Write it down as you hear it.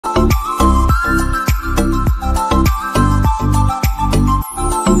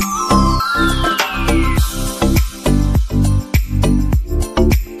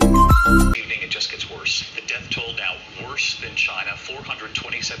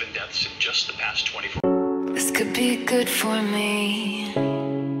7 deaths in just the past 24. This could be good for me.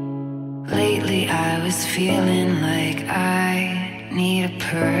 Lately I was feeling like I need a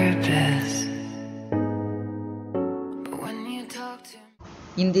purpose. But when you talk to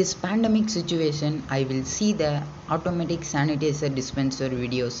me... In this pandemic situation, I will see the automatic sanitizer dispenser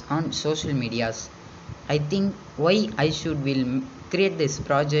videos on social medias. I think why I will create this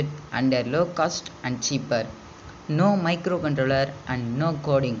project under low cost and cheaper. No microcontroller and no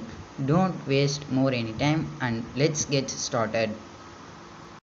coding. Don't waste more any time and let's get started.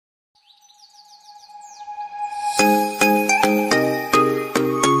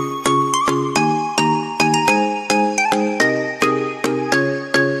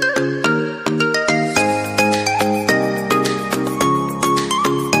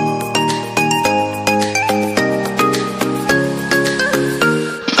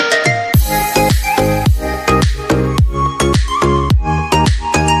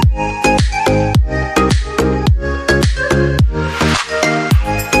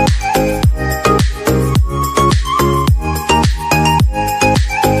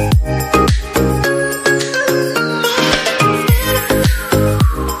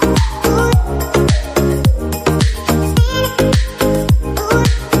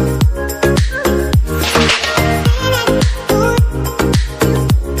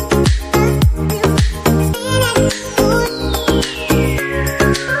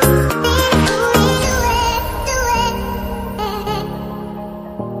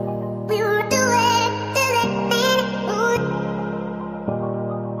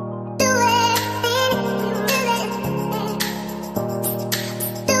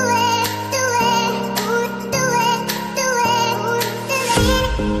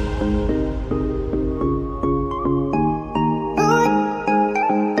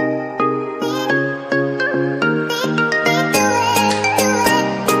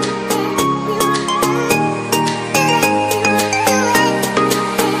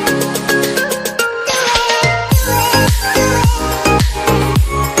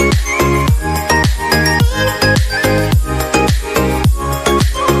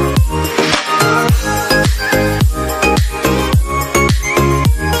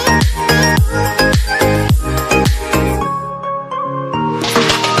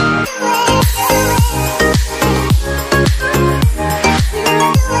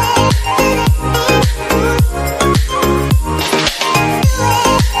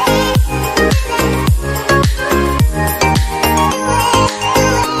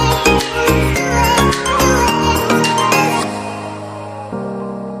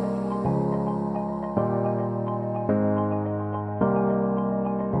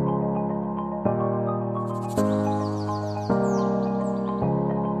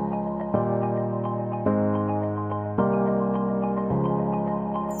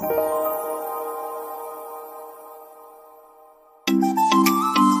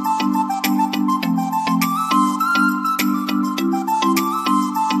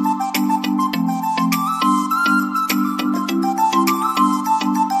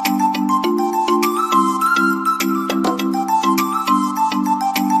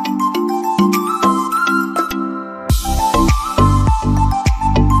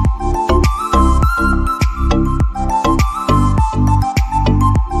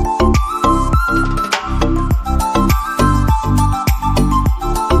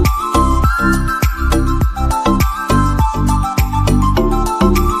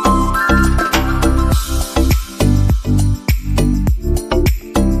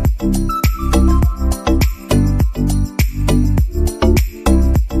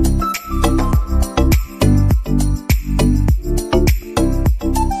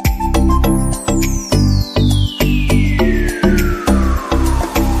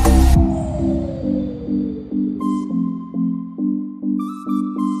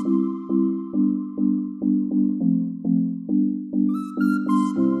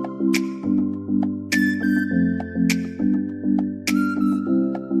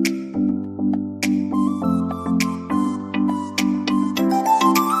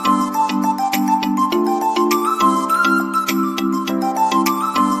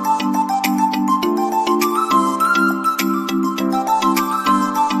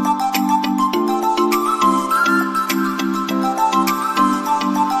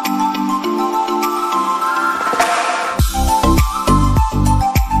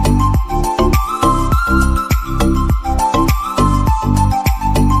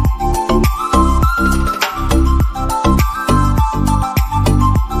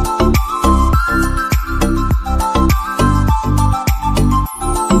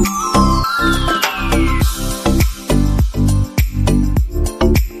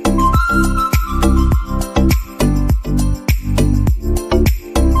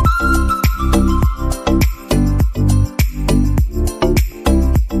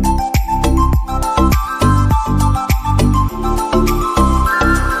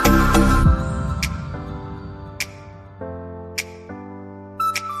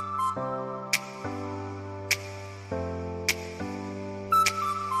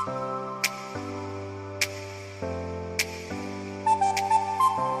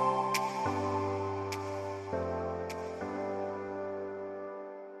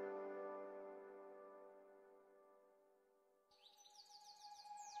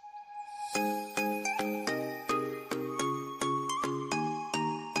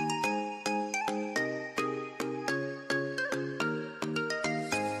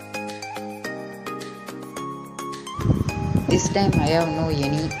 This time I have no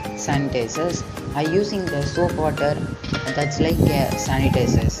any sanitizers. I using the soap water that's like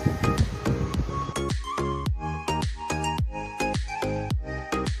sanitizers.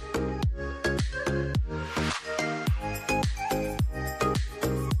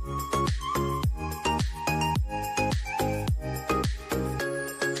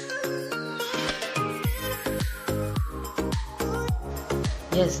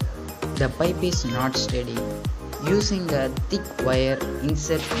 Yes, the pipe is not steady. Using a thick wire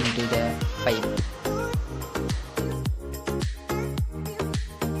insert into the pipe.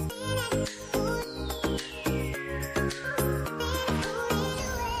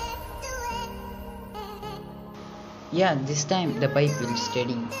 Yeah, this time the pipe will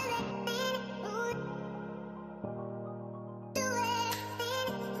steady.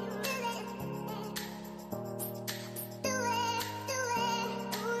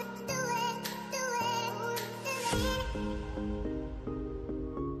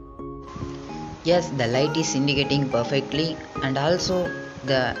 Yes, the light is indicating perfectly, and also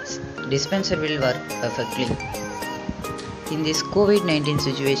the dispenser will work perfectly. In this COVID-19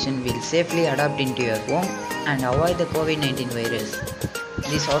 situation, we'll safely adapt into your home and avoid the COVID-19 virus.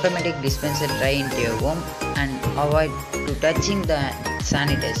 This automatic dispenser try into your home and avoid to touching the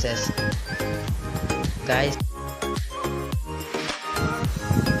sanitizers. Guys,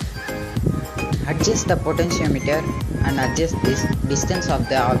 adjust the potentiometer and adjust this distance of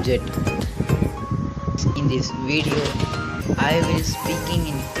the object. In this video, I will speaking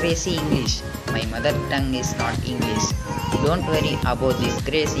in crazy English. My mother tongue is not English. Don't worry about this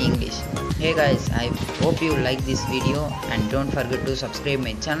crazy English. Hey guys, I hope you like this video and don't forget to subscribe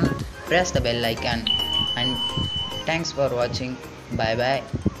my channel. Press the bell icon and thanks for watching. Bye bye.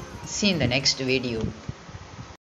 See you in the next video.